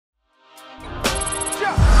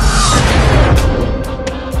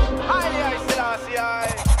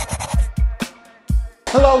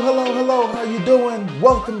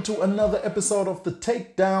welcome to another episode of The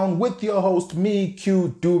Takedown with your host, me,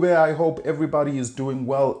 Q Dube. I hope everybody is doing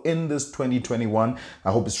well in this 2021.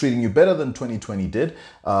 I hope it's treating you better than 2020 did.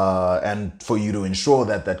 And for you to ensure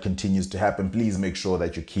that that continues to happen, please make sure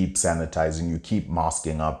that you keep sanitizing, you keep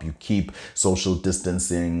masking up, you keep social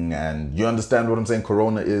distancing, and you understand what I'm saying?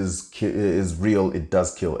 Corona is real, it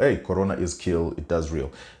does kill. Hey, Corona is kill, it does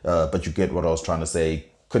real. But you get what I was trying to say.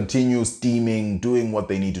 Continue steaming, doing what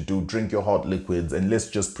they need to do, drink your hot liquids, and let's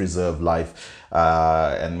just preserve life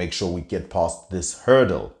and make sure we get past this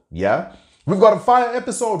hurdle, yeah? We've got a fire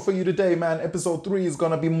episode for you today, man. Episode 3 is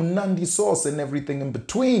going to be Munandi sauce and everything in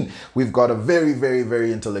between. We've got a very, very,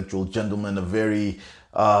 very intellectual gentleman, a very...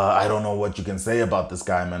 I don't know what you can say about this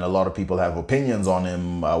guy, man. A lot of people have opinions on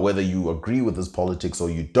him, whether you agree with his politics or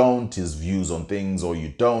you don't, his views on things or you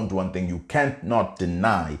don't. One thing you can't not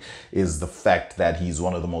deny is the fact that he's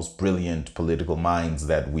one of the most brilliant political minds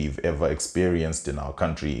that we've ever experienced in our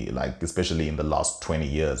country, like especially in the last 20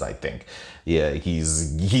 years, I think. Yeah,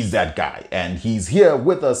 he's that guy. And he's here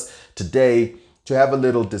with us today to have a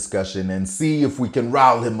little discussion and see if we can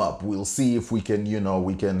rile him up. We'll see if we can,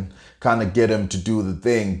 we can kind of get him to do the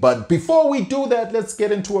thing. But before we do that, let's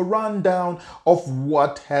get into a rundown of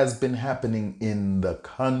what has been happening in the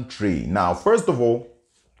country. Now, first of all,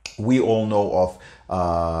 we all know of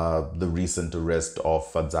the recent arrest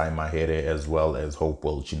of Itai Dzamara as well as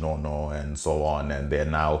Hopewell Chinono and so on. And they're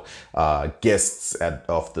now guests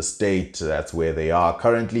of the state. That's where they are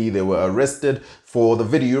currently. They were arrested for the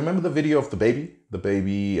video. You remember the video of the baby? The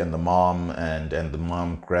baby and the mom and the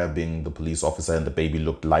mom grabbing the police officer, and the baby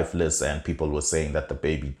looked lifeless, and people were saying that the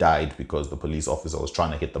baby died because the police officer was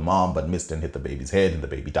trying to hit the mom but missed and hit the baby's head and the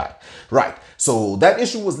baby died. Right. So that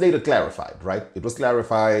issue was later clarified, right? It was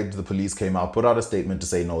clarified. The police came out, put out a statement to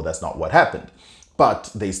say, no, that's not what happened.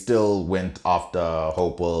 But they still went after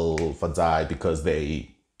Hopewell Fadzai because they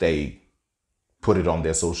put it on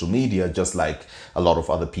their social media, just like a lot of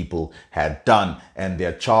other people had done. And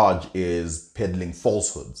their charge is peddling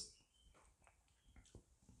falsehoods.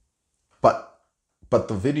 But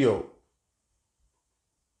the video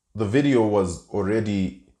was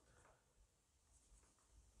already...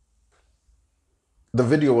 The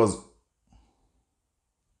video was...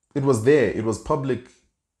 It was there. It was public.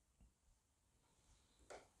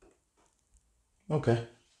 Okay.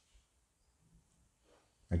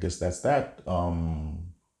 I guess that's that.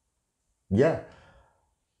 Yeah.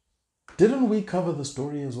 Didn't we cover the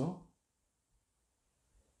story as well?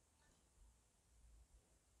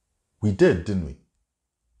 We did, didn't we?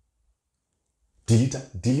 Delete,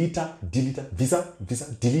 visa,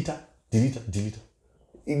 delete.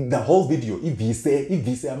 In the whole video, if we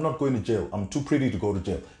say, I'm not going to jail, I'm too pretty to go to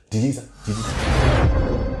jail. Delete.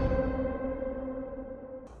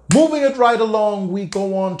 Moving it right along, we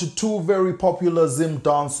go on to two very popular Zim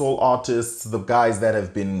dancehall artists, the guys that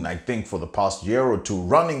have been, I think, for the past year or two,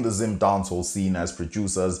 running the Zim dancehall scene as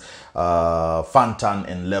producers, Fantan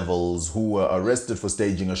and Levels, who were arrested for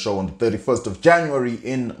staging a show on the 31st of January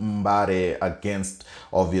in Mbare against,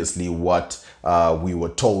 obviously, what we were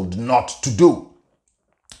told not to do.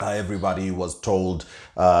 Everybody was told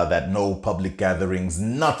that no public gatherings,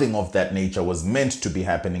 nothing of that nature was meant to be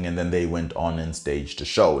happening, and then they went on and staged a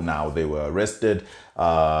show. Now they were arrested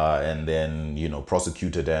and then,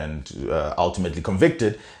 prosecuted and ultimately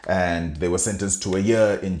convicted, and they were sentenced to a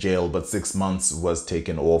year in jail, but 6 months was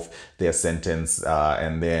taken off their sentence,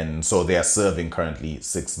 and then so they are serving currently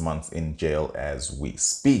 6 months in jail as we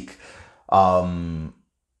speak.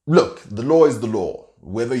 Look, the law is the law.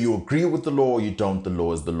 Whether you agree with the law or you don't, the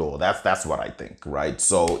law is the law. That's what I think, right?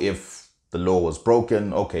 So if the law was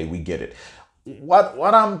broken, okay, we get it.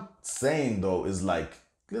 What I'm saying though is like,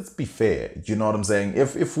 let's be fair. You know what I'm saying?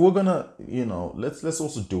 If we're gonna, let's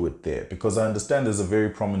also do it there, because I understand there's a very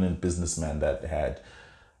prominent businessman that had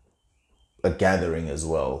a gathering as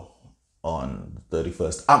well on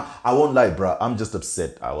 31st. I won't lie, bro. I'm just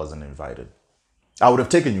upset I wasn't invited. I would have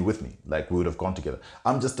taken you with me, like we would have gone together.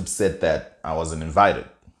 I'm just upset that I wasn't invited.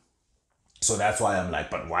 So that's why I'm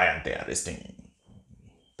like, but why aren't they arresting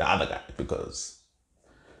the other guy? Because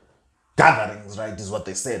gatherings, right, is what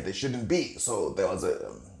they said they shouldn't be. So there was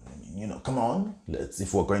a, come on,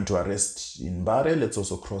 if we're going to arrest in Mbare, let's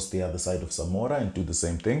also cross the other side of Zamora and do the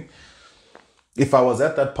same thing. If I was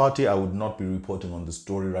at that party, I would not be reporting on the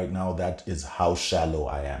story right now. That is how shallow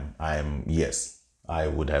I am. Yes. I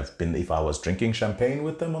would have been, if I was drinking champagne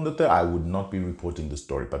with them on the 3rd, I would not be reporting the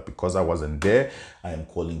story. But because I wasn't there, I am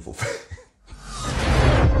calling for...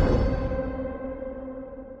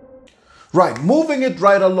 Right, moving it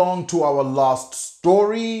right along to our last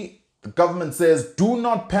story. The government says, do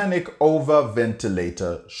not panic over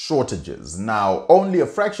ventilator shortages. Now, only a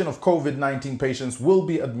fraction of COVID-19 patients will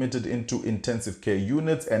be admitted into intensive care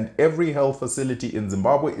units, and every health facility in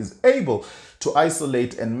Zimbabwe is able to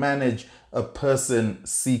isolate and manage a person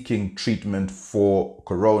seeking treatment for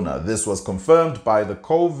corona. This was confirmed by the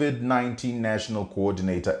COVID-19 National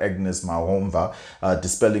Coordinator, Agnes Mahomva,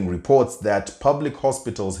 dispelling reports that public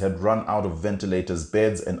hospitals had run out of ventilators,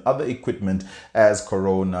 beds, and other equipment as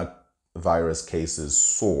coronavirus cases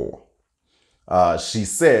soar. She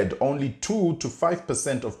said only 2 to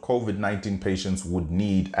 5% of COVID-19 patients would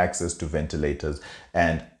need access to ventilators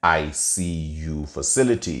and ICU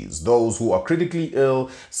facilities. Those who are critically ill,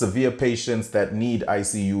 severe patients that need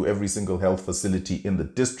ICU, every single health facility in the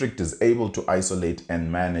district is able to isolate and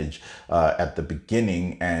manage at the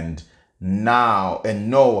beginning and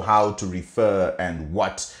know how to refer and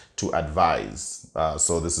what to advise.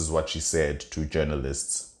 So this is what she said to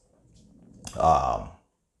journalists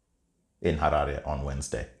in Harare on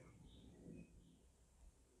Wednesday.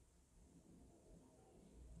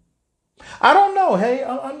 I don't know. Hey,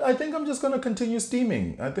 I think I'm just going to continue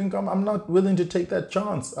steaming. I think I'm not willing to take that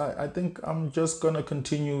chance. I think I'm just going to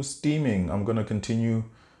continue steaming. I'm going to continue.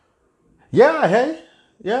 Yeah, hey.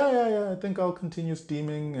 Yeah. I think I'll continue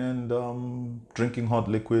steaming and drinking hot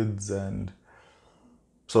liquids and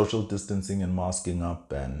social distancing and masking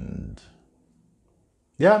up. And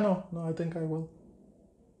yeah, no, I think I will.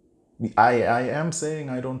 I am saying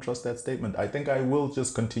I don't trust that statement. I think I will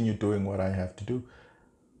just continue doing what I have to do.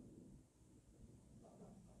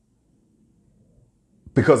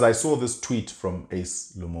 Because I saw this tweet from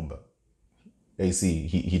Ace Lumumba. AC,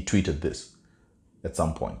 he tweeted this at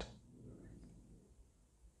some point.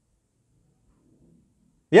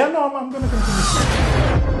 Yeah, no, I'm going to continue.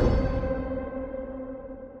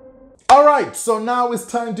 All right, so now it's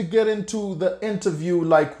time to get into the interview.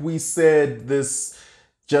 Like we said, this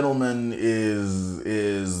gentleman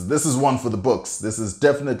this is one for the books. This is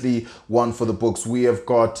definitely one for the books. We have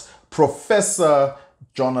got Professor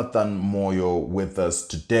Jonathan Moyo with us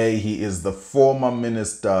today. He is the former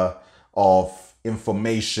Minister of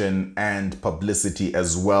Information and Publicity,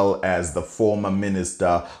 as well as the former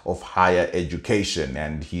Minister of Higher Education.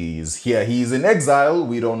 And he's here. He's in exile.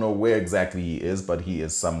 We don't know where exactly he is, but he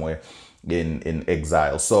is somewhere in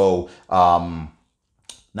exile. So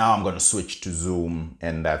now I'm going to switch to Zoom,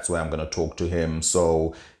 and that's where I'm going to talk to him.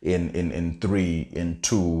 So in 3, in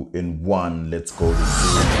 2, in 1, let's go to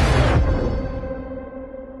Zoom.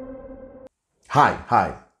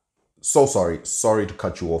 Hi. So sorry to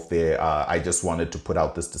cut you off there. I just wanted to put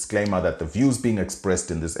out this disclaimer that the views being expressed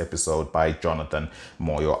in this episode by Jonathan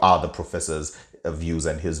Moyo are the professor's views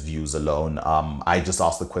and his views alone. I just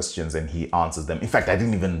asked the questions and he answers them. In fact, I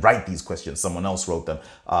didn't even write these questions. Someone else wrote them.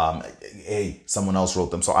 Someone else wrote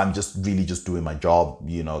them. So I'm just really just doing my job.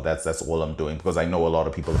 You know, that's all I'm doing, because I know a lot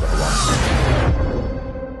of people are going to watch.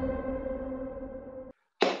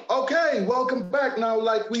 Okay, welcome back. Now,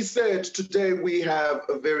 like we said, today we have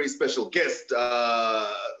a very special guest.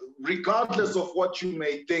 Regardless of what you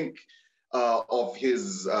may think of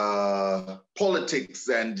his politics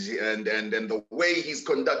and the way he's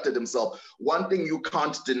conducted himself, one thing you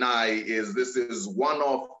can't deny is this is one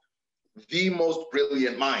of the most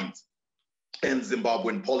brilliant minds in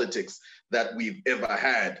Zimbabwean politics that we've ever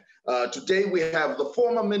had. Today we have the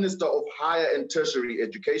former Minister of Higher and Tertiary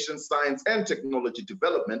Education, Science and Technology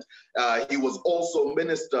Development. He was also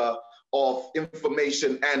Minister of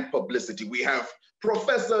Information and Publicity. We have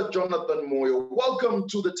Professor Jonathan Moyo. Welcome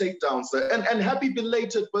to the Takedown, sir, and happy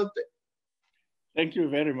belated birthday. Thank you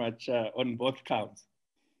very much on both counts.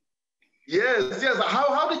 Yes.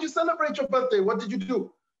 How did you celebrate your birthday? What did you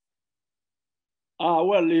do?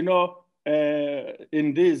 Well, you know,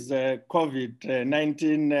 in these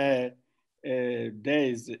COVID-19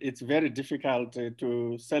 days, it's very difficult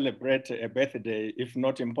to celebrate a birthday, if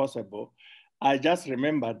not impossible. I just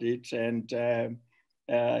remembered it and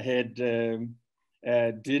had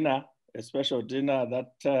dinner, a special dinner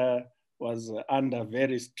that was under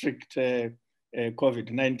very strict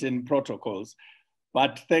COVID-19 protocols.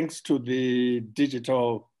 But thanks to the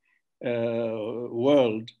digital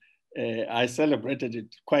world, I celebrated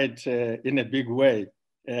it quite in a big way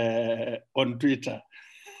on Twitter.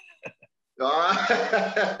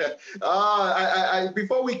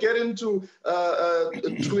 Before we get into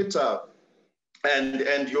Twitter, and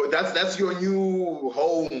that's your new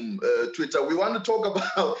home, Twitter. We want to talk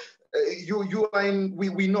about you are in.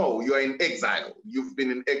 We know you are in exile. You've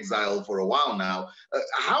been in exile for a while now.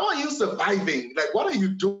 How are you surviving? Like, what are you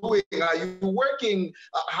doing? Are you working?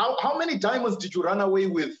 How many diamonds did you run away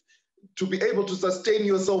with to be able to sustain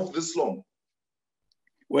yourself this long?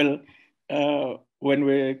 Well, when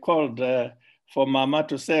we called for Mama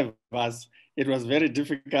to save us, it was very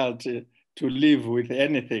difficult to live with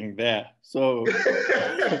anything there. So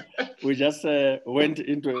we just went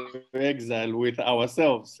into exile with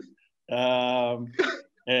ourselves. And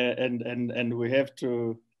we have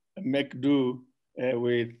to make do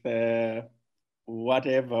with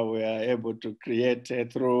whatever we are able to create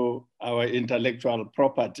through our intellectual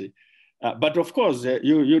property. But of course,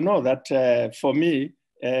 you know that for me,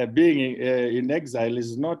 being in exile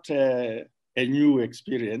is not a new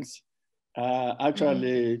experience.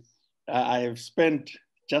 Actually, I have spent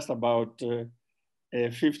just about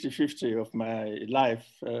 50-50 of my life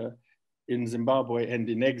in Zimbabwe and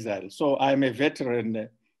in exile. So I'm a veteran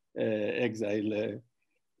exile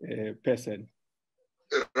person.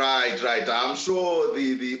 Right. I'm sure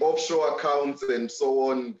the offshore accounts and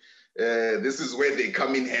so on, this is where they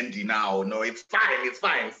come in handy now. No, it's fine,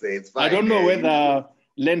 say it's fine. I don't know whether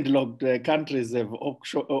landlocked countries have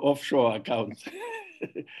offshore accounts.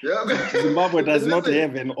 Yeah. Zimbabwe does not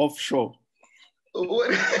have an offshore.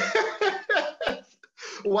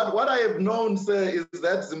 What I have known, sir, is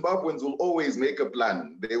that Zimbabweans will always make a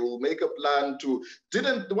plan. They will make a plan to.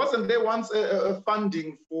 Wasn't there once a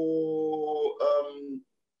funding for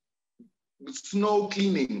snow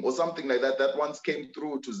cleaning or something like that? That once came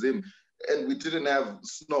through to Zim, and we didn't have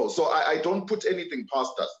snow. So I don't put anything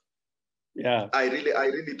past us. Yeah, I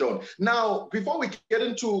really don't. Now, before we get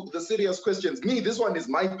into the serious questions, this one is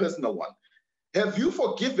my personal one. Have you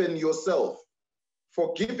forgiven yourself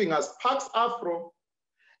for giving us Pax Afro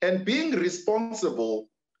and being responsible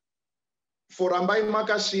for Rambai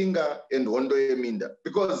Makashinga and Hondo Yeminda?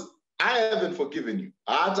 Because I haven't forgiven you.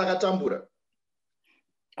 Atakatambura.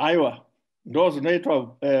 Aiwa, those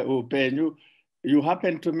native upenyu. You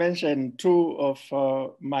happen to mention two of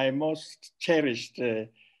my most cherished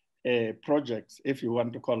projects, if you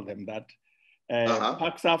want to call them that.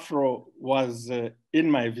 Pax Afro was, in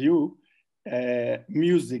my view,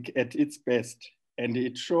 music at its best, and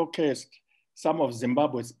it showcased some of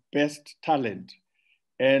Zimbabwe's best talent.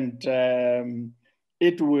 And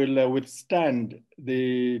it will withstand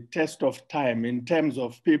the test of time in terms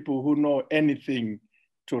of people who know anything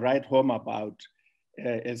to write home about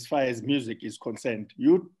as far as music is concerned.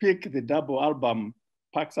 You pick the double album,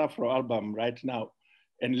 Pax Afro album right now,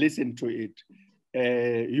 and listen to it.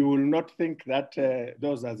 You will not think that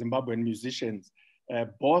those are Zimbabwean musicians,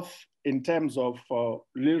 both in terms of the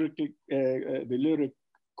lyric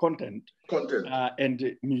content.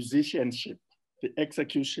 And musicianship, the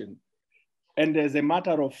execution. And as a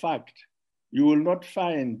matter of fact, you will not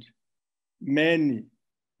find many,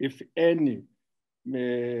 if any,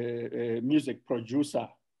 music producer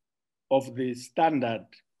of the standard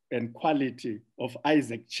and quality of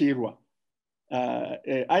Isaac Chirwa.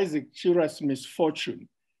 Isaac Chirwa's misfortune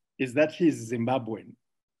is that he's Zimbabwean.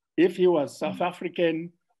 If he was South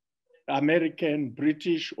African, American,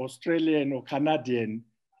 British, Australian, or Canadian,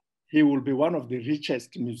 he will be one of the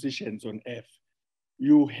richest musicians on earth.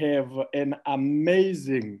 You have an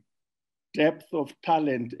amazing depth of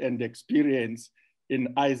talent and experience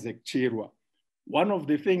in Isaac Chirwa. One of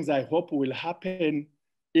the things I hope will happen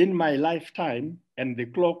in my lifetime, and the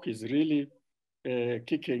clock is really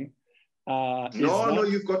kicking. No,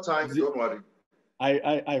 you've got time, don't worry.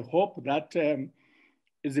 I hope that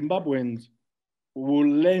Zimbabweans will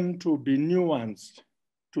learn to be nuanced,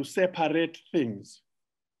 to separate things,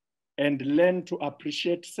 and learn to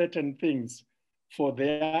appreciate certain things for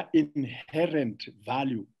their inherent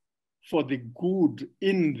value, for the good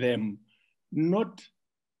in them, not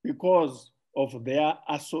because of their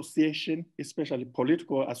association, especially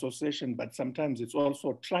political association, but sometimes it's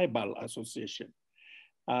also tribal association,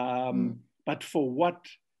 but for what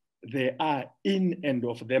they are in and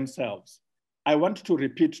of themselves. I want to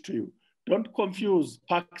repeat to you, don't confuse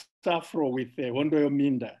Pax Afro with Hondo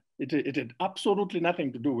Yeminda. It had absolutely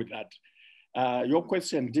nothing to do with that. Your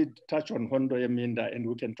question did touch on Hondo Yeminda, and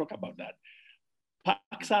we can talk about that.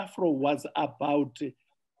 Pax Afro was about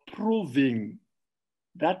proving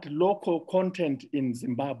that local content in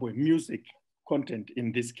Zimbabwe, music content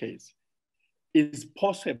in this case, is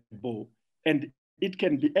possible, and it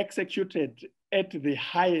can be executed at the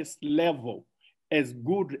highest level, as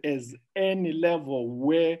good as any level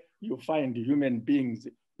where you find human beings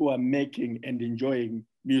who are making and enjoying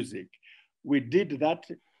music. We did that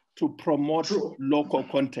to promote local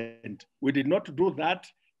content. We did not do that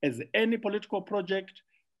as any political project.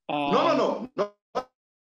 No.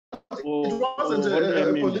 It wasn't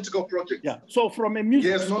a political project. Yeah. So from a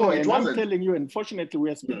music it wasn't. I'm telling you, unfortunately, we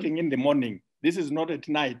are speaking in the morning. This is not at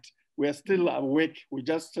night We are still awake. We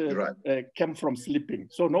just came from sleeping.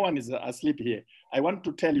 So no one is asleep here. I want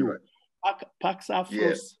to tell you, Pax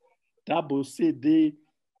Afro's double CD,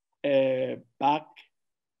 Back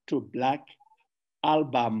to Black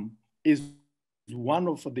album is one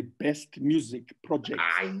of the best music projects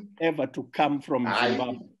ever to come from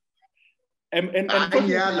Zimbabwe. And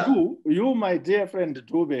you, my dear friend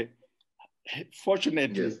Dube,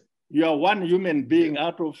 fortunately, you are one human being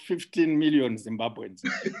out of 15 million Zimbabweans.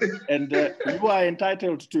 And you are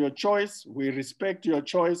entitled to your choice. We respect your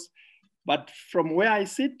choice. But from where I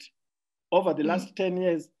sit, over the last 10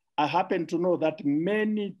 years, I happen to know that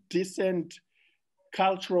many decent,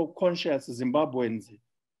 cultural conscious Zimbabweans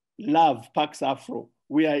love Pax Afro.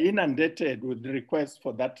 We are inundated with requests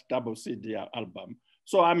for that double CD album.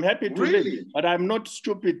 So I'm happy to live, but I'm not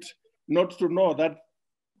stupid not to know that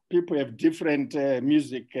people have different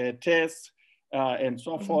music tastes and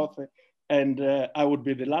so forth. And I would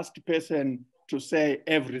be the last person to say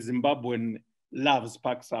every Zimbabwean loves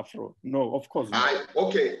Pax Afro. No, of course not.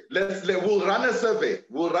 Okay, we'll run a survey.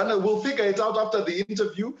 We'll figure it out after the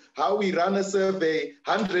interview, how we run a survey,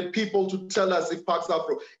 100 people to tell us if Pax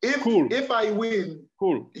Afro. If I win,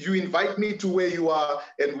 you invite me to where you are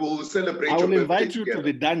and we'll celebrate. I will invite you to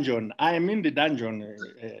the dungeon. I am in the dungeon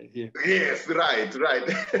here. Yes, right.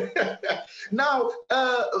 Now,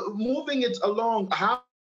 moving it along,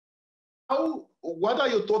 what are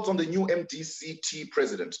your thoughts on the new MDC T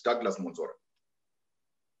president, Douglas Monzora?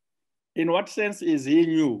 In what sense is he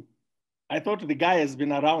new? I thought the guy has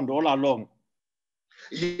been around all along.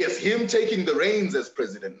 Yes, him taking the reins as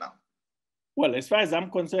president now. Well, as far as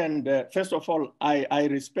I'm concerned, first of all, I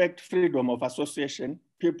respect freedom of association.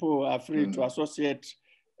 People are free to associate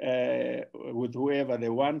with whoever they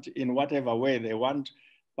want in whatever way they want.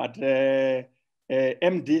 But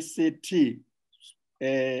MDC T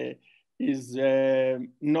is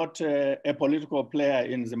not a political player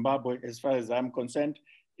in Zimbabwe, as far as I'm concerned.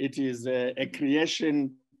 It is a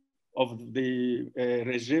creation of the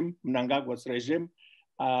regime, Mnangagwa's regime.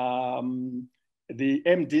 The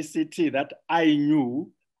MDC T that I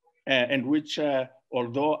knew and which,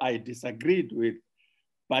 although I disagreed with,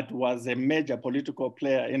 but was a major political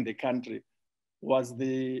player in the country, was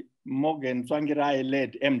the Morgan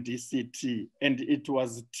Tsvangirai-led MDC T. And it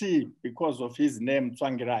was T because of his name,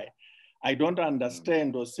 Tsvangirai. I don't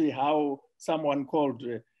understand or see how someone called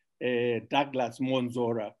Douglas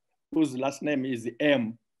Monzora, whose last name is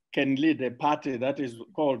M, can lead a party that is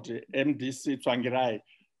called MDC Tsvangirai.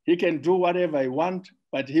 He can do whatever he wants,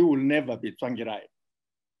 but he will never be Tsvangirai.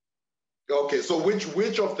 Okay, so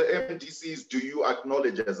which of the MDCs do you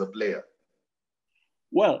acknowledge as a player?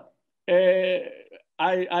 Well, I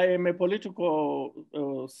am a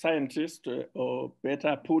political scientist, or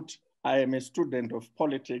better put, I am a student of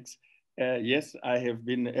politics. Yes, I have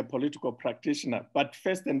been a political practitioner, but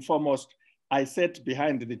first and foremost, I sat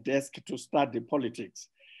behind the desk to study politics.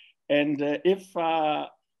 And if I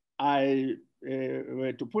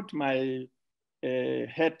were to put my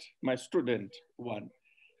hat, my student one,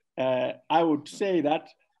 I would say that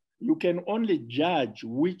you can only judge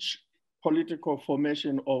which political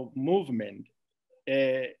formation or movement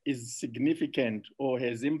is significant or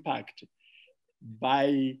has impact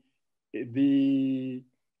by the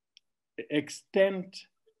extent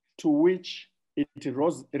to which it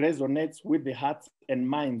resonates with the hearts and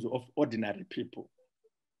minds of ordinary people,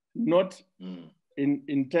 not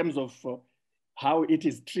in terms of how it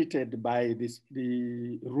is treated by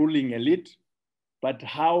the ruling elite, but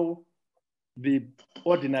how the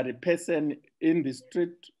ordinary person in the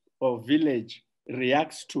street or village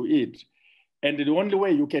reacts to it. And the only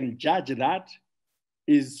way you can judge that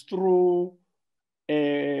is through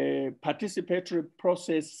a participatory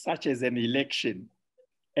process such as an election.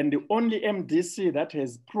 And the only MDC that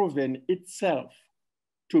has proven itself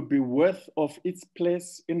to be worth of its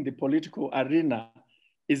place in the political arena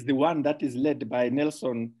is the one that is led by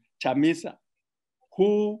Nelson Chamisa,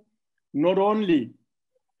 who not only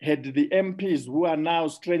had the MPs who are now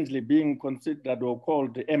strangely being considered or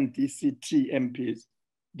called the MDC T MPs.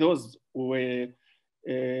 Those were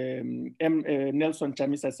Nelson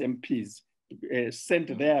Chamisa's MPs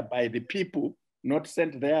sent there by the people, not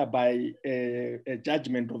sent there by a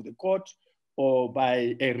judgment of the court or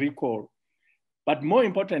by a recall. But more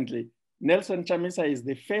importantly, Nelson Chamisa is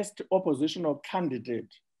the first oppositional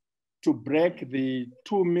candidate to break the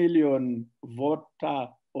 2 million voter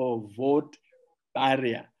or vote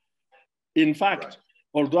barrier. In fact,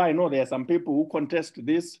 although I know there are some people who contest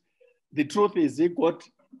this, the truth is he got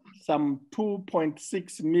some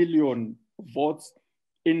 2.6 million votes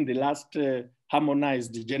in the last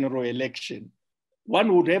harmonized general election,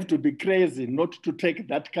 one would have to be crazy not to take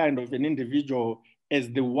that kind of an individual as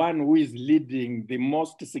the one who is leading the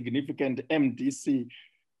most significant MDC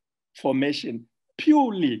formation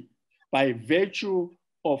purely by virtue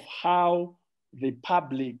of how the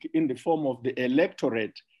public in the form of the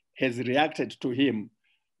electorate has reacted to him.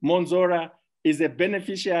 Monzora is a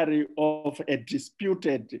beneficiary of a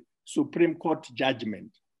disputed Supreme Court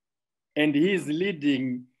judgment, and he is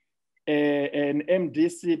leading an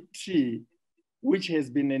MDC T, which has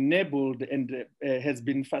been enabled and has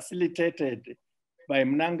been facilitated by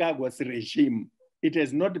Mnangagwa's regime. It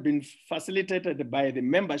has not been facilitated by the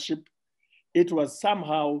membership. It was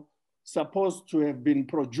somehow supposed to have been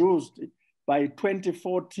produced by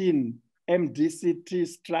 2014 MDC T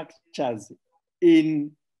structures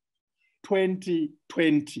in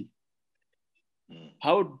 2020.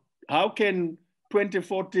 How can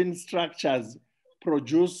 2014 structures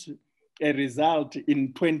produce a result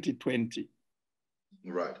in 2020?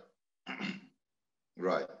 Right.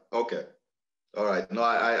 Right. Okay. All right. No,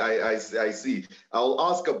 I see. I'll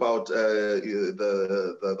ask about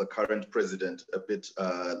the current president a bit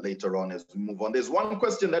later on as we move on. There's one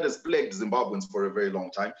question that has plagued Zimbabweans for a very long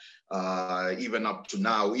time, even up to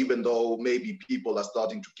now, even though maybe people are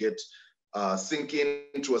starting to get sink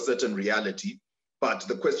into a certain reality, but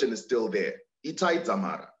the question is still there. Itai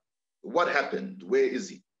Dzamara, what happened? Where is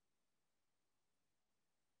he?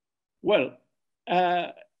 Well,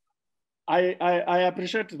 I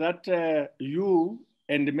appreciate that you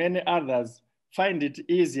and many others find it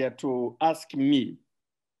easier to ask me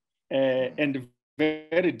and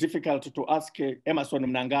very difficult to ask Emmerson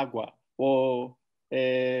Mnangagwa or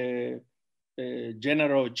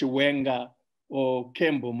General Chiwenga or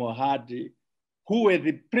Kembo Mohadi, who were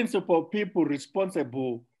the principal people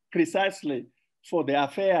responsible precisely for the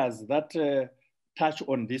affairs that touch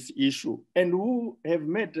on this issue and who have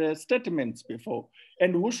made statements before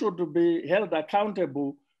and who should be held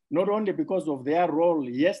accountable not only because of their role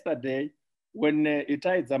yesterday when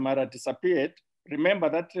Itai Dzamara disappeared. Remember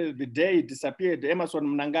that the day he disappeared, Emmerson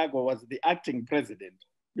Mnangagwa was the acting president,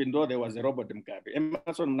 even though there was a Robert Mugabe.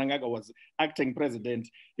 Emmerson Mnangagwa was acting president.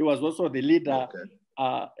 He was also the leader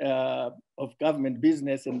of government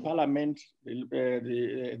business in parliament,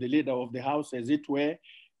 the leader of the house, as it were.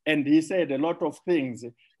 And he said a lot of things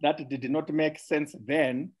that did not make sense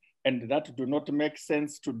then and that do not make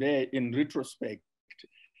sense today in retrospect.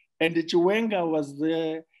 And Chiwenga was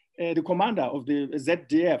the commander of the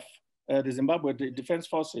ZDF, the Zimbabwe Defense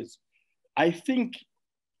Forces. I think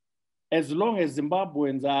as long as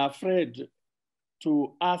Zimbabweans are afraid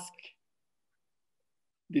to ask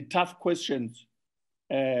the tough questions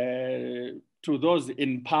to those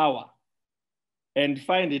in power and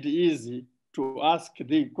find it easy to ask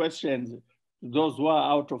the questions to those who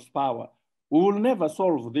are out of power, we will never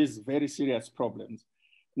solve these very serious problems.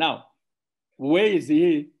 Now, where is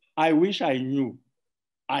he? I wish I knew.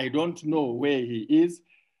 I don't know where he is.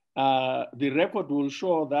 The record will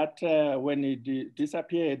show that when he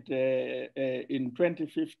disappeared in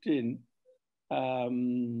 2015,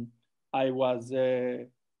 I was a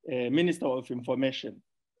Minister of Information.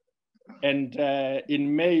 And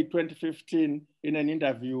in May 2015, in an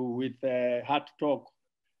interview with Heart Talk,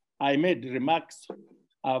 I made remarks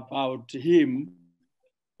about him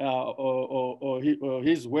or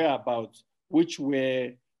his whereabouts, which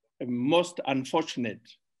were most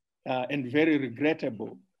unfortunate and very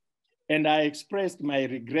regrettable. And I expressed my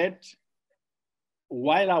regret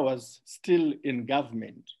while I was still in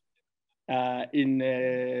government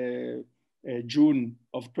in June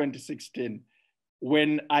of 2016,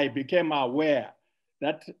 when I became aware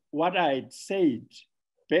that what I had said,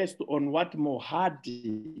 based on what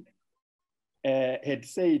Mohadi had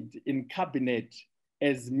said in cabinet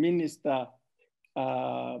as minister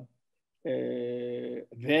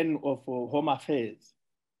then of Home Affairs,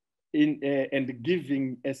 and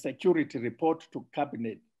giving a security report to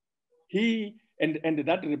cabinet. And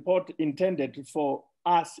that report intended for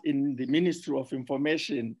us in the Ministry of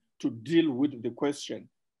Information to deal with the question,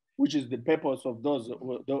 which is the purpose of those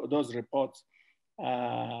reports.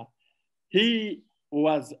 He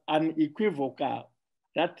was unequivocal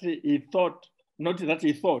that he thought, not that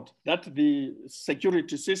he thought, that the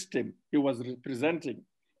security system he was representing,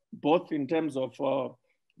 both in terms of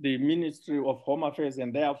the Ministry of Home Affairs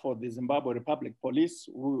and therefore the Zimbabwe Republic Police,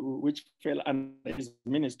 which fell under his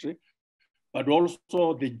ministry, but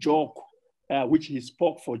also the JOC, which he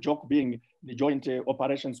spoke for, JOC being the Joint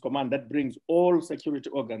Operations Command that brings all security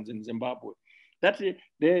organs in Zimbabwe. That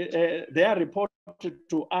their report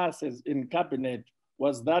to us as in cabinet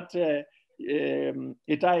was that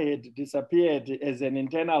Itai had disappeared as an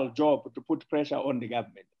internal job to put pressure on the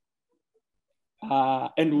government.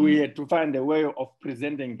 And we had to find a way of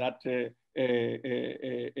presenting that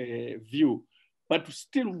view. But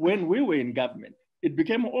still, when we were in government, it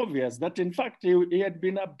became obvious that, in fact, he had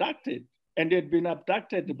been abducted, and he had been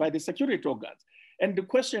abducted by the security organs. And the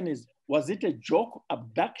question is, was it a joke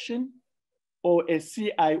abduction or a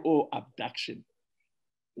CIO abduction?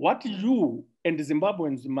 What you and the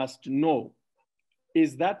Zimbabweans must know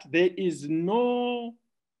is that there is no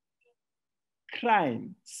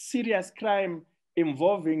crime, serious crime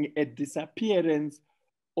involving a disappearance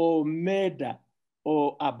or murder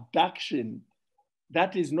or abduction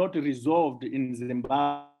that is not resolved in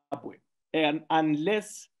Zimbabwe. And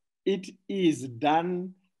unless it is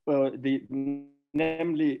done,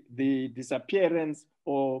 namely the disappearance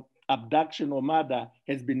or abduction or murder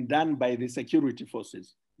has been done by the security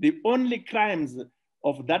forces. The only crimes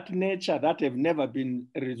of that nature that have never been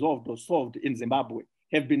resolved or solved in Zimbabwe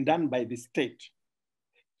have been done by the state.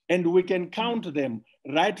 And we can count them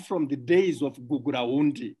right from the days of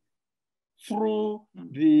Guguraundi through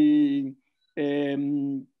the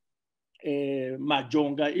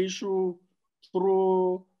Majonga issue,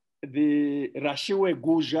 through the Rashiwe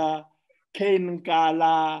Guja, Kane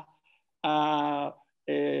Nkala,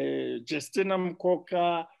 Justina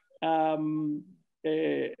Mkoka,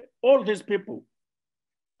 all these people,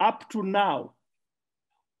 up to now,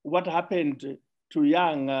 what happened to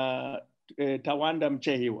young Tawanda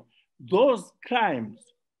Mchehiwa, those crimes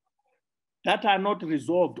that are not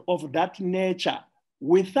resolved of that nature,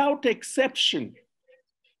 without exception,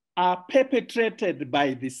 are perpetrated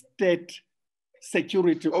by the state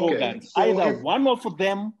security organs, so either one of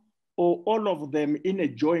them or all of them in a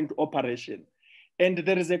joint operation. And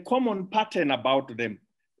there is a common pattern about them,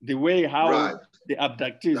 the way how the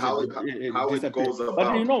abductees how it goes about.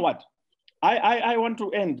 But you know what? I want to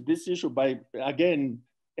end this issue by, again,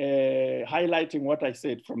 highlighting what I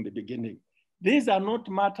said from the beginning. These are not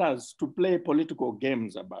matters to play political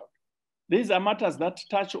games about. These are matters that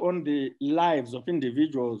touch on the lives of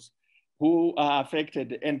individuals who are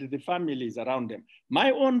affected and the families around them.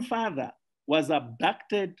 My own father was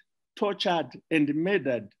abducted, tortured, and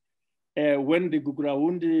murdered when the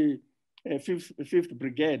Guguraundi 5th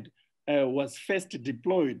Brigade was first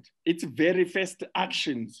deployed. Its very first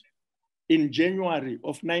actions in January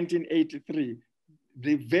of 1983,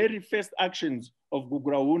 the very first actions of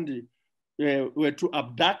Guguraundi were to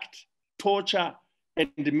abduct, torture,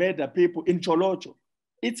 and murder people in Cholocho.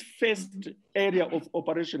 Its first area of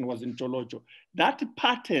operation was in Cholocho. That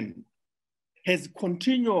pattern has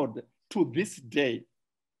continued to this day.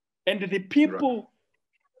 And the people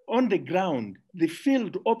on the ground, the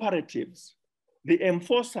field operatives, the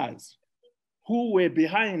enforcers who were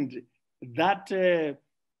behind that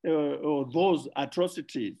those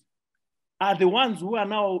atrocities are the ones who are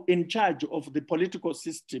now in charge of the political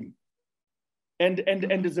system. And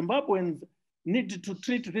the Zimbabweans need to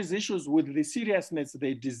treat these issues with the seriousness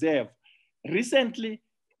they deserve. Recently,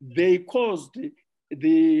 they caused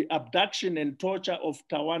the abduction and torture of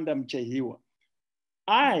Tawanda Mchehiwa.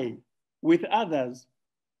 I, with others,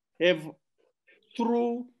 have,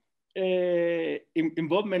 through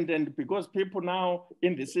involvement, and because people now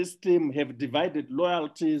in the system have divided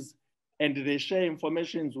loyalties and they share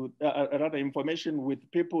information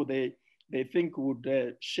with people they think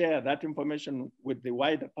would share that information with the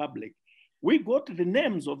wider public. We got the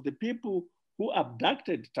names of the people who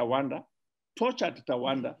abducted Tawanda, tortured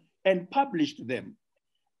Tawanda, and published them.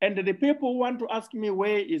 And the people who want to ask me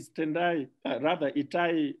where is Itai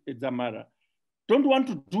Dzamara, don't want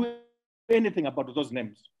to do anything about those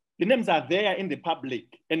names. The names are there in the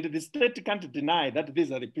public, and the state can't deny that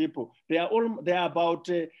these are the people. There are about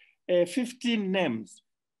 15 names,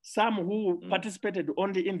 some who participated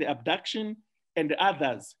only in the abduction, and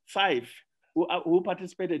others, 5, who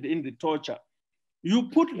participated in the torture. You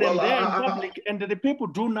put them there in public, and the people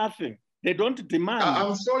do nothing. They don't demand.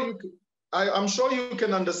 I'm sure you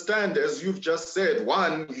can understand, as you've just said,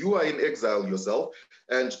 1, you are in exile yourself,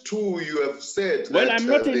 and 2, you have said well, I'm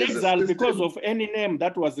not in exile because of any name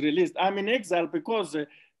that was released. I'm in exile because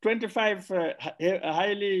 25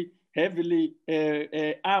 heavily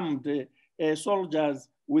armed soldiers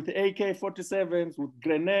with AK-47s, with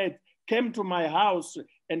grenades, came to my house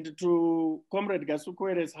and to Comrade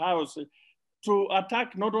Gasukwere's house to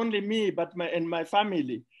attack not only me, but my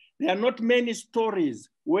family. There are not many stories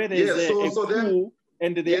where there's a coup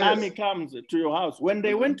and the army comes to your house. When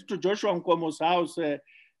they went to Joshua Nkomo's house,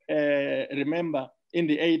 remember, in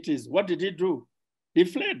the 80s, what did he do? He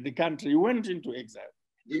fled the country. He went into exile.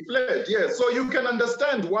 He fled, yes. So you can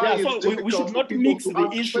understand why we should not mix the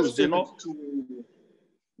issues, you know.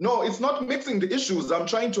 No, it's not mixing the issues. I'm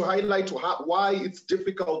trying to highlight why it's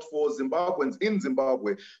difficult for Zimbabweans in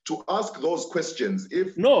Zimbabwe to ask those questions.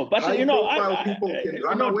 If no, but high-profile people can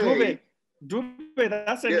run away. Dube,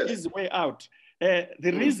 that's an easy way out.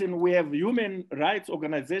 The reason we have human rights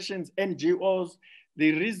organizations, NGOs,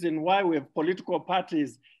 the reason why we have political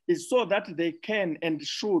parties is so that they can and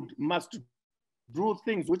must do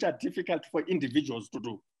things which are difficult for individuals to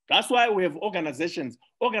do. That's why we have organizations.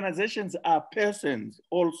 Organizations are persons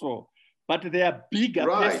also, but they are bigger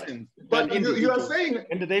persons. But you are saying,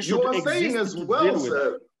 and they should exist as well,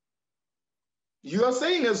 sir. You are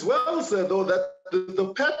saying as well, sir, though, that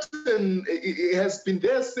the pattern has been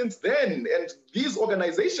there since then, and these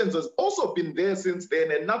organizations has also been there since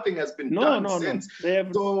then, and nothing has been done since.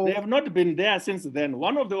 No. They have not been there since then.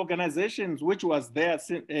 One of the organizations which was there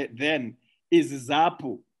then is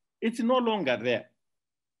ZAPU. It's no longer there.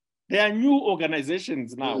 There are new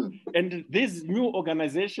organizations now, and these new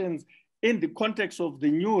organizations, in the context of the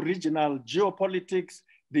new regional geopolitics,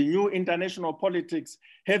 the new international politics,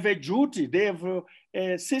 have a duty. They have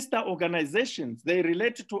sister organizations. They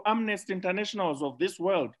relate to Amnesty Internationals of this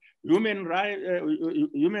world, Human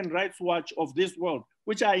Rights Watch of this world,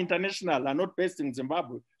 which are international, are not based in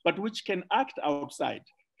Zimbabwe, but which can act outside.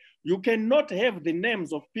 You cannot have the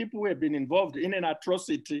names of people who have been involved in an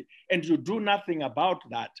atrocity and you do nothing about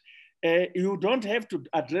that. You don't have to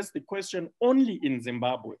address the question only in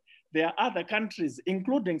Zimbabwe. There are other countries,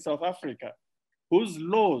 including South Africa, whose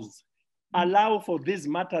laws allow for these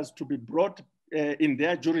matters to be brought in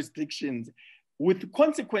their jurisdictions with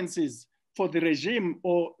consequences for the regime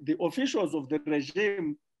or the officials of the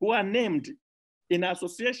regime who are named in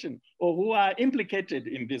association or who are implicated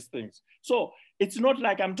in these things. So it's not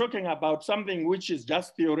like I'm talking about something which is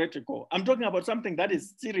just theoretical. I'm talking about something that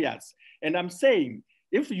is serious. And I'm saying,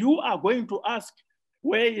 if you are going to ask,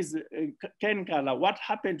 where is Ken Kala? What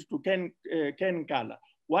happened to Ken Kala?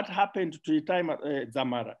 What happened to Itai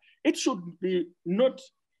Dzamara? It should be not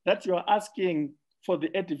that you're asking for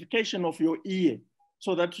the edification of your ear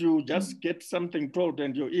so that you just get something told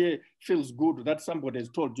and your ear feels good that somebody has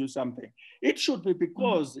told you something. It should be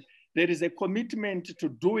because there is a commitment to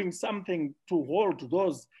doing something to hold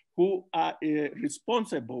those who are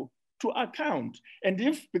responsible to account. And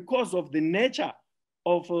if because of the nature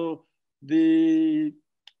of the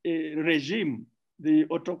regime, the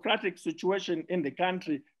autocratic situation in the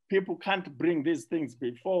country, people can't bring these things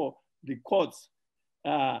before the courts.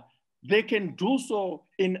 They can do so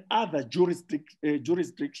in other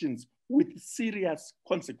jurisdictions with serious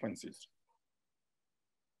consequences.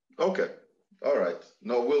 Okay, all right.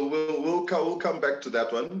 No, we'll come back to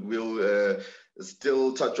that one. We'll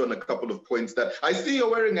still touch on a couple of points that I see you're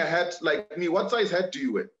wearing a hat like me. What size hat do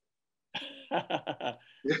you wear?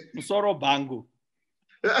 Musoro Bangu.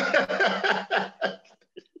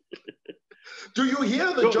 Do you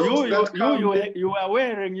hear the jokes you are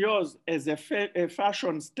wearing yours as a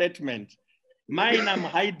fashion statement. Mine, I'm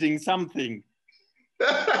hiding something.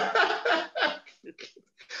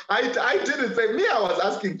 I didn't say me. I was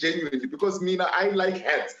asking genuinely because Mina, I like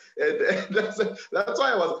hats. And that's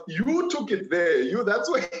why I was. You took it there. That's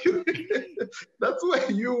where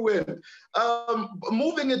you went.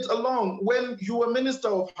 Moving it along. When you were Minister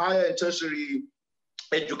of Higher and Tertiary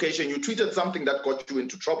Education, you tweeted something that got you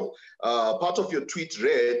into trouble. Part of your tweet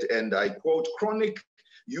read, and I quote, "Chronic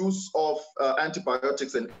use of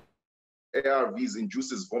antibiotics and ARVs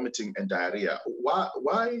induces vomiting and diarrhea."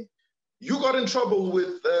 Why? You got in trouble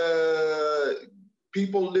with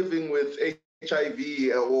people living with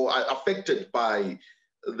HIV or affected by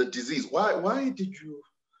the disease. Why did you?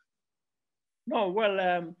 No, well,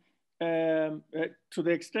 to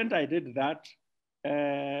the extent I did that,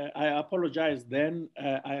 I apologize then,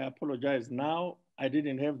 I apologize now. I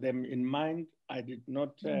didn't have them in mind. I did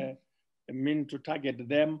not mean to target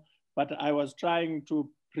them, but I was trying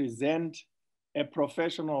to present a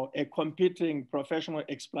competing professional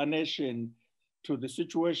explanation to the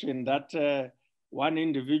situation that one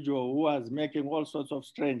individual who was making all sorts of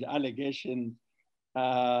strange allegations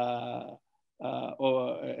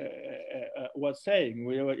was saying.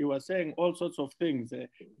 He was saying all sorts of things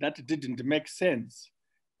that didn't make sense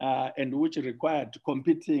and which required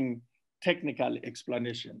competing technical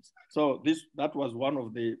explanations. So that was one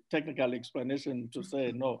of the technical explanations to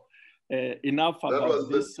say, no, enough about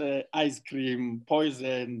this ice cream,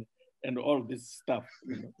 poison, and all this stuff.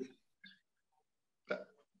 You know.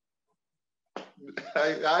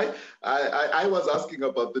 I was asking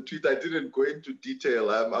about the tweet. I didn't go into detail.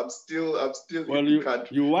 I'm still. Well,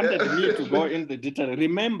 you wanted me to go into detail.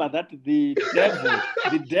 Remember that the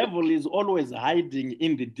devil is always hiding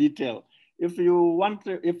in the detail. if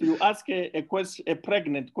you ask a question, a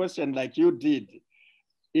pregnant question like you did,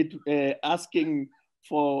 asking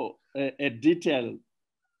for a detail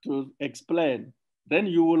to explain, then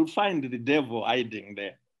you will find the devil hiding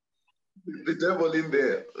there. The devil in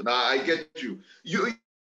there. Now I get you.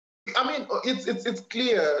 I mean, it's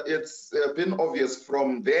clear. It's been obvious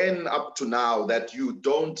from then up to now that you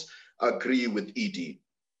don't agree with ED,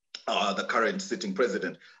 the current sitting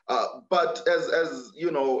president. But as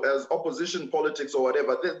you know, as opposition politics or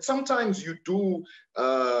whatever, sometimes you do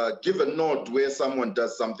give a nod where someone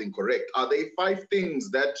does something correct. Are there 5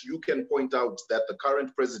 things that you can point out that the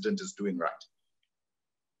current president is doing right?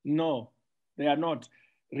 No, they are not.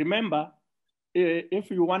 Remember, if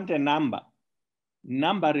you want a number,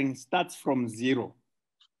 numbering starts from 0.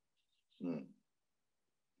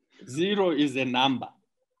 0 is a number.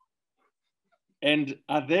 And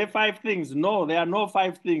are there 5 things? No, there are no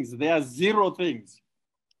 5 things. There are 0 things.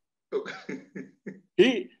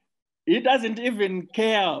 He doesn't even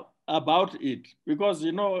care about it because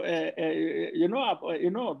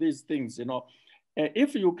these things.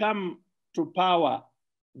 If you come to power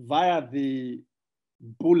via the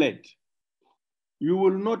bullet, you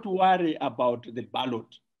will not worry about the ballot.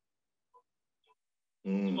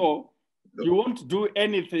 So you won't do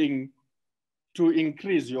anything to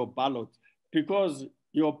increase your ballot because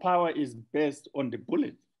your power is based on the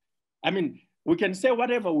bullet. I mean, we can say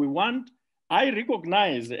whatever we want. I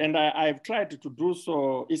recognize, and I've tried to do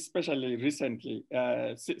so, especially recently,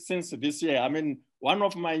 since this year. I mean, one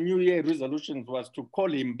of my New Year resolutions was to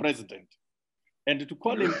call him president. And to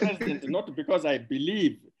call him president, not because I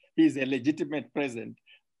believe he's a legitimate president.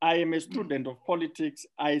 I am a student of politics.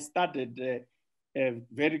 I studied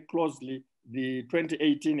very closely the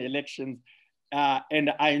 2018 elections.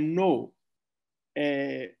 And I know,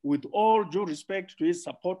 with all due respect to his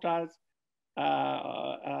supporters,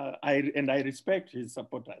 I respect his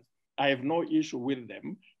supporters. I have no issue with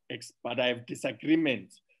them, but I have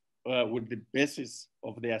disagreements with the basis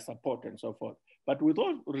of their support and so forth. But with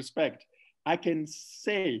all respect, I can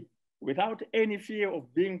say without any fear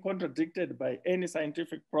of being contradicted by any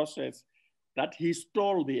scientific process that he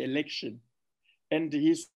stole the election. And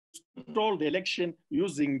he stole the election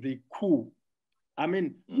using the coup. I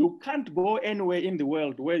mean, you can't go anywhere in the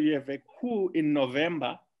world where you have a coup in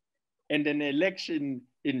November and an election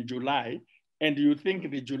in July, and you think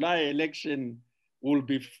the July election will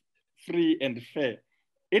be free and fair.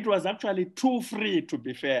 It was actually too free to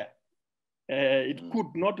be fair. It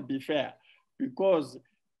could not be fair because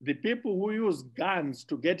the people who use guns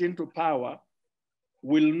to get into power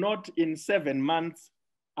will not in 7 months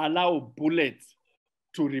allow bullets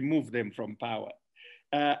to remove them from power.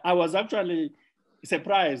 I was actually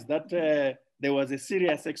surprised that there was a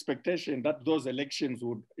serious expectation that those elections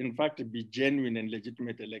would in fact be genuine and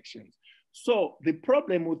legitimate elections. So the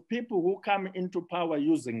problem with people who come into power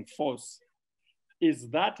using force is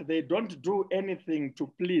that they don't do anything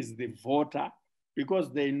to please the voter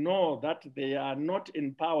because they know that they are not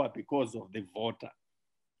in power because of the voter.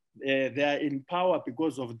 They are in power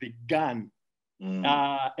because of the gun. And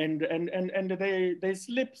they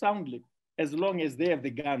sleep soundly as long as they have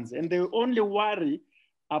the guns. And they only worry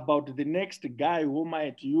about the next guy who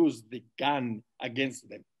might use the gun against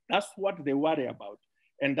them. That's what they worry about.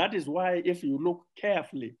 And that is why if you look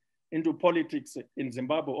carefully into politics in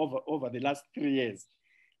Zimbabwe over the last 3 years,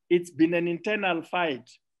 it's been an internal fight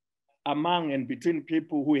among and between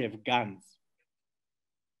people who have guns.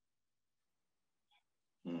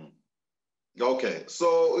 Okay,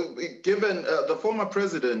 so given the former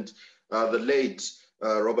president, the late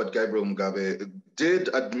Robert Gabriel Mugabe, did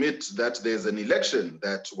admit that there's an election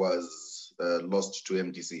that was lost to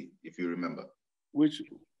MDC, if you remember.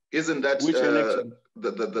 Isn't that which election?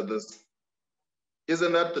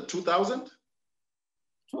 Isn't that the 2000?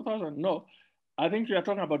 2000? No, I think you are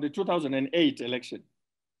talking about the 2008 election.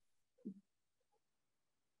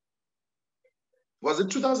 Was it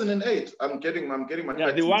 2008? I'm getting my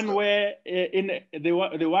the one where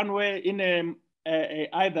in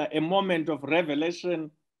either a moment of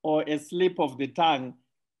revelation or a slip of the tongue,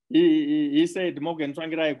 he said Morgan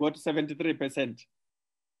Tsvangirai got 73%.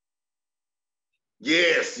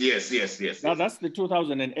 Yes. Now that's the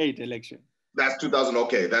 2008 election. That's 2000.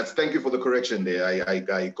 Okay, thank you for the correction there.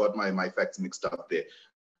 I got my facts mixed up there.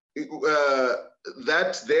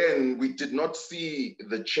 That then we did not see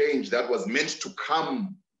the change that was meant to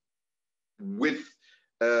come with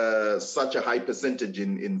such a high percentage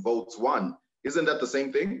in votes won. Isn't that the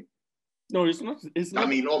same thing? No, it's not. It's not. I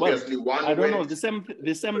mean, obviously, one. I don't know the same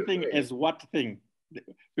thing as what thing,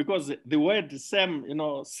 because the word same,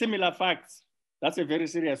 similar facts That's a very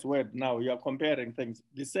serious word now. You are comparing things.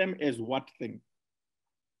 The same as what thing?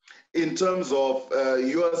 In terms of,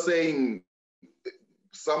 you are saying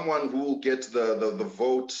someone who will get the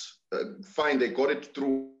vote, fine, they got it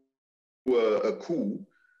through a coup,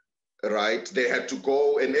 right? They had to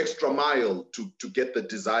go an extra mile to get the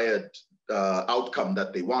desired outcome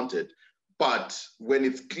that they wanted. But when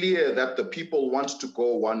it's clear that the people want to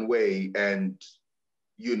go one way and,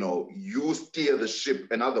 you know, you steer the ship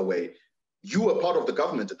another way, you were part of the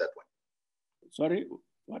government at that point. Sorry,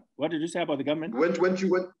 what did you say about the government? When you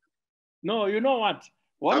went? No, you know what?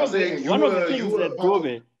 One I'm of the things that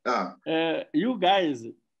Dube, you guys,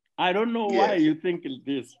 I don't know why you think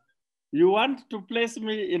this. You want to place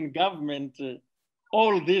me in government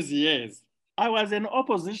all these years. I was an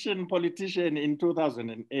opposition politician in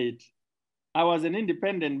 2008. I was an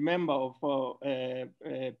independent member of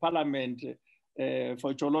parliament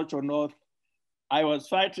for Cholocho North. I was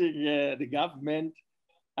fighting the government.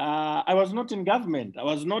 I was not in government. I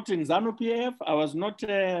was not in ZANU-PF. I was not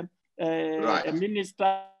a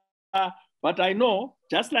minister. But I know,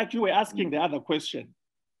 just like you were asking the other question,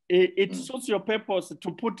 it suits your purpose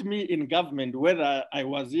to put me in government, whether I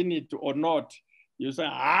was in it or not. You say,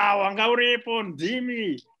 wangauripo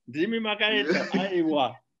ndimi makaeta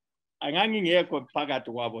aiwa. Angangingekho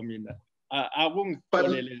phakathi kwabo mina.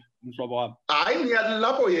 Akungixolele mhlobo wami. Hayi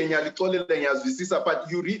ngiyalapho ngiyalixolela ngiyazwisisa,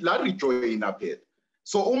 but you la rejoin up here.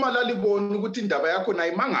 So uma lalibona ukuthi indaba yakho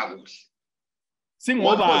nayimanga kuhle.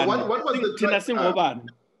 Singobani? What was the thina singobani?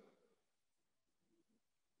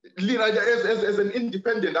 As an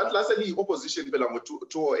independent, that last opposition phela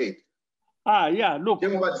ngo-2008. Yeah, look,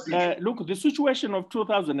 look, the situation of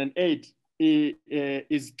 2008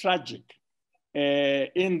 is tragic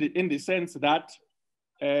in the sense that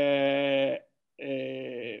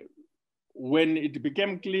when it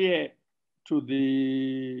became clear to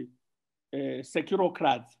the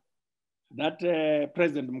securocrats that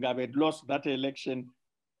President Mugabe had lost that election,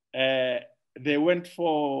 they went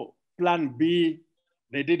for Plan B.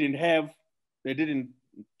 They didn't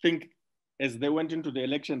think as they went into the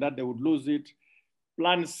election that they would lose it.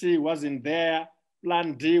 Plan C wasn't there,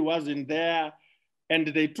 Plan D wasn't there, and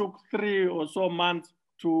they took 3 or so months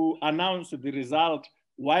to announce the result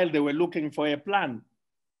while they were looking for a plan.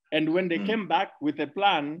 And when they came back with a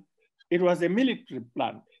plan, it was a military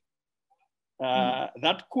plan.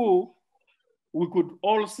 That coup, we could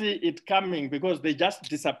all see it coming because they just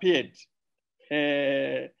disappeared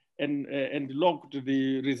and logged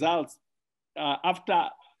the results after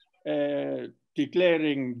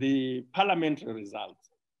declaring the parliamentary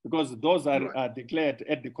results, because those are declared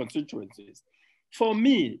at the constituencies. For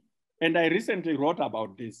me, and I recently wrote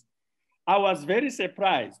about this, I was very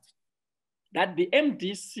surprised that the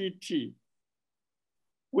MDC T,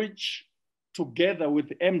 which together with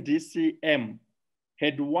MDC M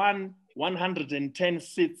had won 110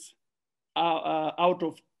 seats out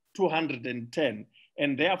of 210,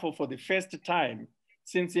 and therefore for the first time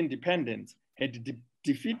since independence had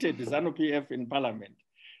defeated ZANU-PF in parliament,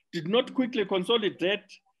 did not quickly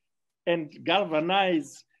consolidate and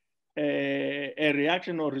galvanize a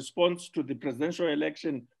reaction or response to the presidential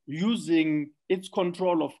election using its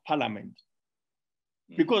control of parliament.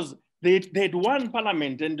 Because they'd won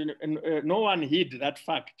parliament and no one hid that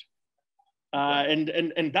fact.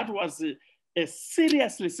 And that was a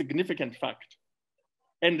seriously significant fact.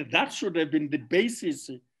 And that should have been the basis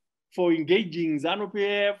for engaging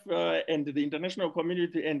ZANU-PF and the international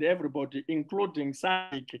community and everybody, including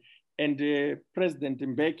SADC and President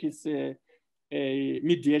Mbeki's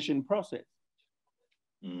mediation process.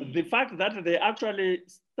 The fact that they actually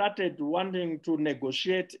started wanting to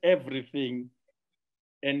negotiate everything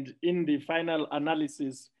and in the final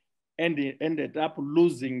analysis ended up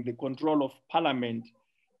losing the control of parliament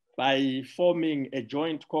by forming a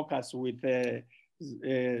joint caucus with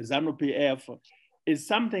ZANU-PF is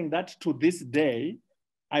something that to this day,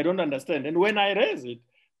 I don't understand. And when I raise it,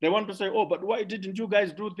 they want to say, oh, but why didn't you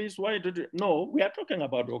guys do this? Why did you? No, we are talking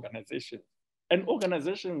about organizations. And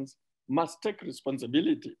organizations must take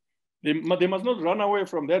responsibility. They must not run away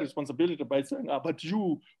from their responsibility by saying, but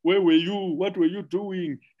you, where were you? What were you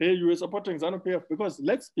doing? Hey, you were supporting ZANU-PF. Because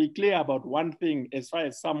let's be clear about one thing as far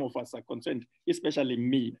as some of us are concerned, especially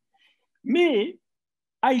me. Me,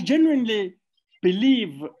 I genuinely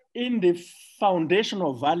believe in the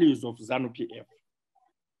foundational values of ZANU-PF.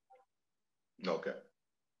 Okay.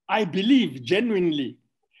 I believe genuinely.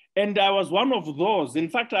 And I was one of those. In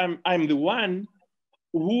fact, I'm the one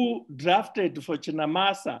who drafted for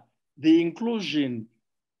Chinamasa the inclusion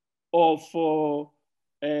of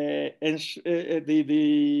the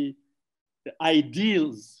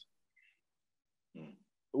ideals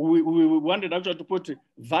we wanted actually to put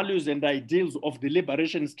values and ideals of the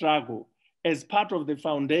liberation struggle as part of the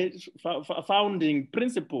founding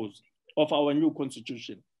principles of our new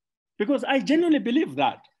constitution. Because I genuinely believe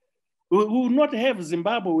that we would not have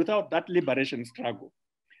Zimbabwe without that liberation struggle.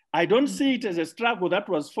 I don't see it as a struggle that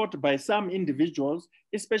was fought by some individuals,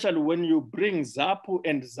 especially when you bring ZAPU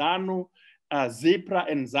and ZANU,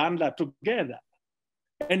 ZIPRA and ZANLA together.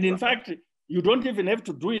 And in fact, you don't even have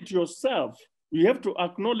to do it yourself. You have to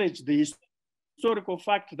acknowledge the historical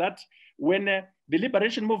fact that when the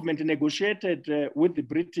liberation movement negotiated with the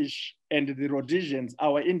British and the Rhodesians,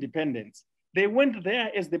 our independence, they went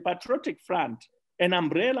there as the Patriotic Front, an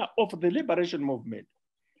umbrella of the liberation movement.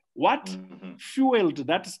 What fueled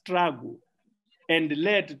that struggle and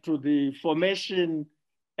led to the formation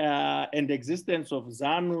and existence of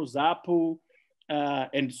ZANU, ZAPU,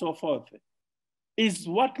 and so forth is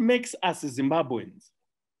what makes us Zimbabweans.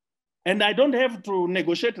 And I don't have to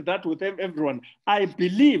negotiate that with everyone. I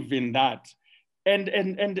believe in that. And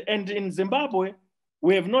in Zimbabwe,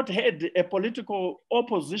 we have not had a political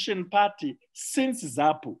opposition party since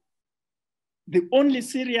ZAPU. The only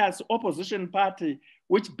serious opposition party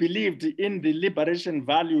which believed in the liberation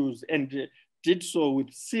values and did so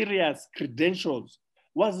with serious credentials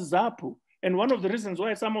was ZAPU. And one of the reasons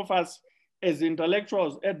why some of us as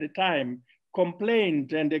intellectuals at the time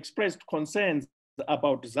complained and expressed concerns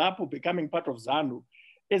about ZAPU becoming part of ZANU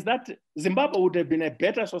is that Zimbabwe would have been a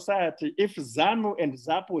better society if ZANU and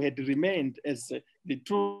ZAPU had remained as the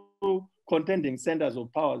two contending centers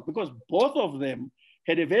of power, because both of them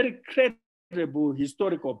had a very credible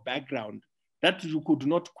historical background that you could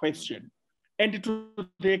not question. And to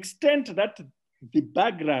the extent that the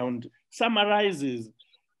background summarizes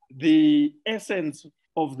the essence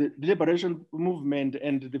of the liberation movement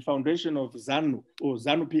and the foundation of ZANU or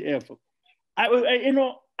ZANU-PF, I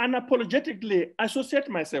unapologetically associate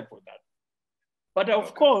myself with that. But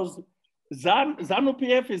of course,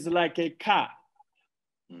 ZANU-PF is like a car.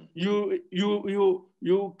 If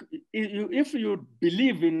you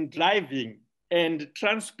believe in driving and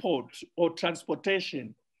transport or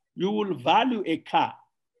transportation, you will value a car.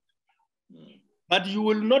 But you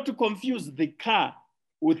will not confuse the car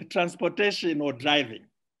with transportation or driving.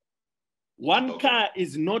 One car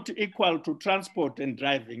is not equal to transport and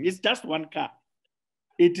driving. It's just one car.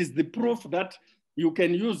 It is the proof that you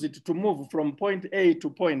can use it to move from point A to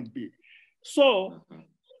point B. So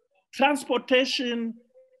transportation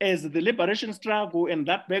as the liberation struggle and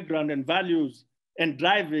that background and values and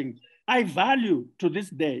driving, I value to this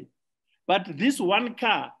day. But this one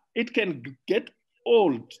car, it can get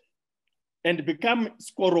old and become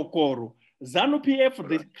skorokoro. ZANU-PF,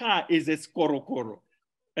 the car is a skorokoro.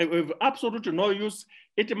 With absolutely no use,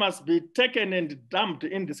 it must be taken and dumped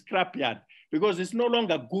in the scrapyard because it's no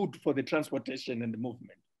longer good for the transportation and the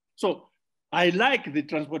movement. So I like the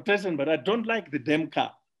transportation, but I don't like the damn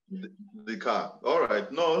car. The car. All right.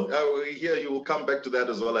 No, here you will come back to that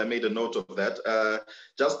as well. I made a note of that.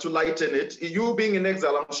 Just to lighten it, you being in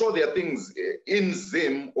exile, I'm sure there are things in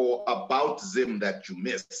Zim or about Zim that you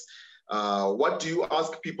miss. What do you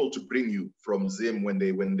ask people to bring you from Zim when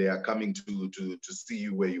they are coming to see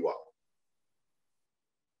you where you are?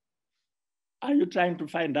 Are you trying to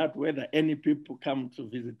find out whether any people come to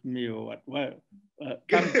visit me or what? Well,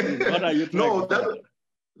 what are you trying to find out?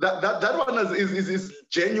 That one is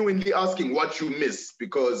genuinely asking what you miss,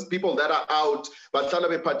 because people that are out, I've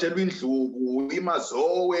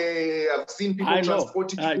seen people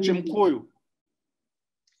transporting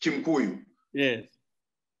Chimkuyu. Yes.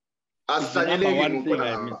 That's the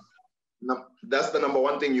number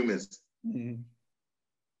one thing you miss. Mm-hmm.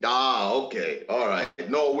 Ah, okay, all right.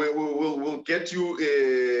 No, we'll get you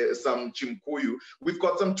some Chimkuyu. We've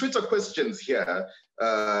got some Twitter questions here.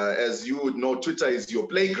 As you would know, Twitter is your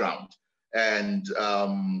playground, and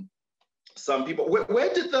some people. Where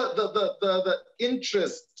did the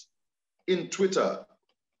interest in Twitter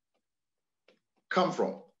come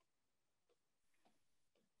from?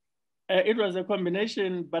 It was a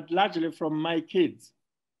combination, but largely from my kids.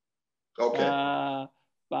 Okay.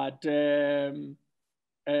 But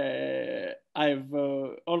I've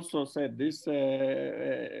also said this.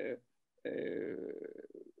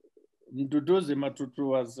 Nduduzi Matutu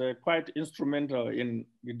was quite instrumental in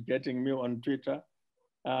getting me on Twitter,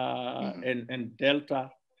 and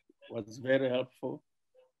Delta was very helpful.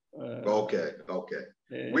 Okay.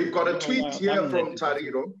 We've got a tweet here from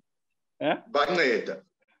Tariro.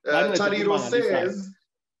 Tariro says,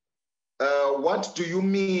 what do you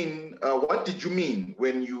mean? What did you mean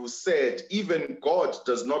when you said even God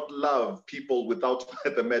does not love people without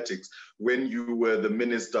mathematics when you were the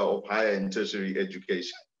Minister of Higher and Tertiary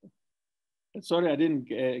Education? Sorry, I didn't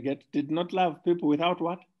get. Did not love people without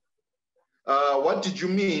what? What did you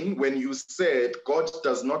mean when you said God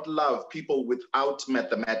does not love people without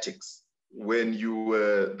mathematics when you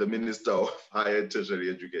were the Minister of Higher Tertiary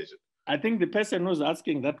Education? I think the person who's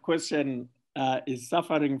asking that question is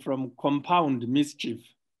suffering from compound mischief.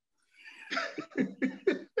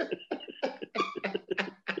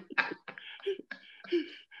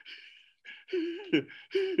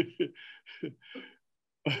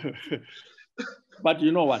 But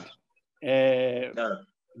you know what?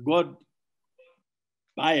 God,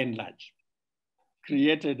 by and large,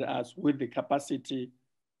 created us with the capacity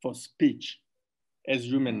for speech as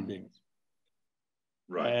human beings.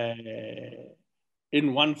 Right.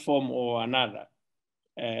 In one form or another.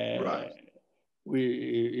 Right.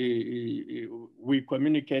 We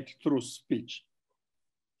communicate through speech.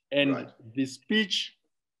 And right. The speech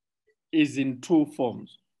is in two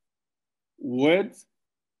forms, words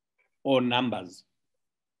or numbers.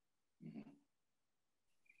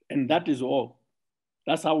 And that is all.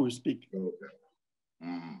 That's how we speak. Okay.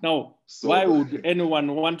 Now, why would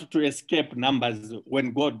anyone want to escape numbers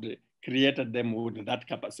when God created them with that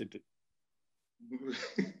capacity?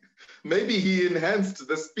 Maybe he enhanced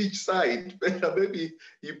the speech side. Maybe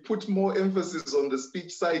he put more emphasis on the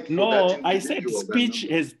speech side. No, I said speech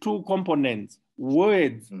has two components,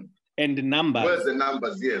 words and numbers. Words and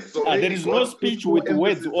numbers, yes. So there is no speech with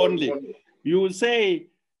words only. You say,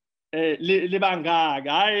 libanga,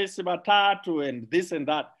 sibatatu, and this and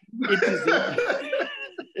that.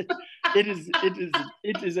 It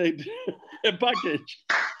is a package.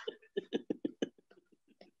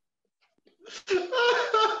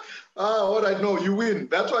 All right, no, you win.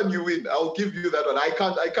 That one you win. I'll give you that one. I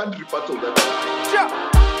can't rebuttal that one.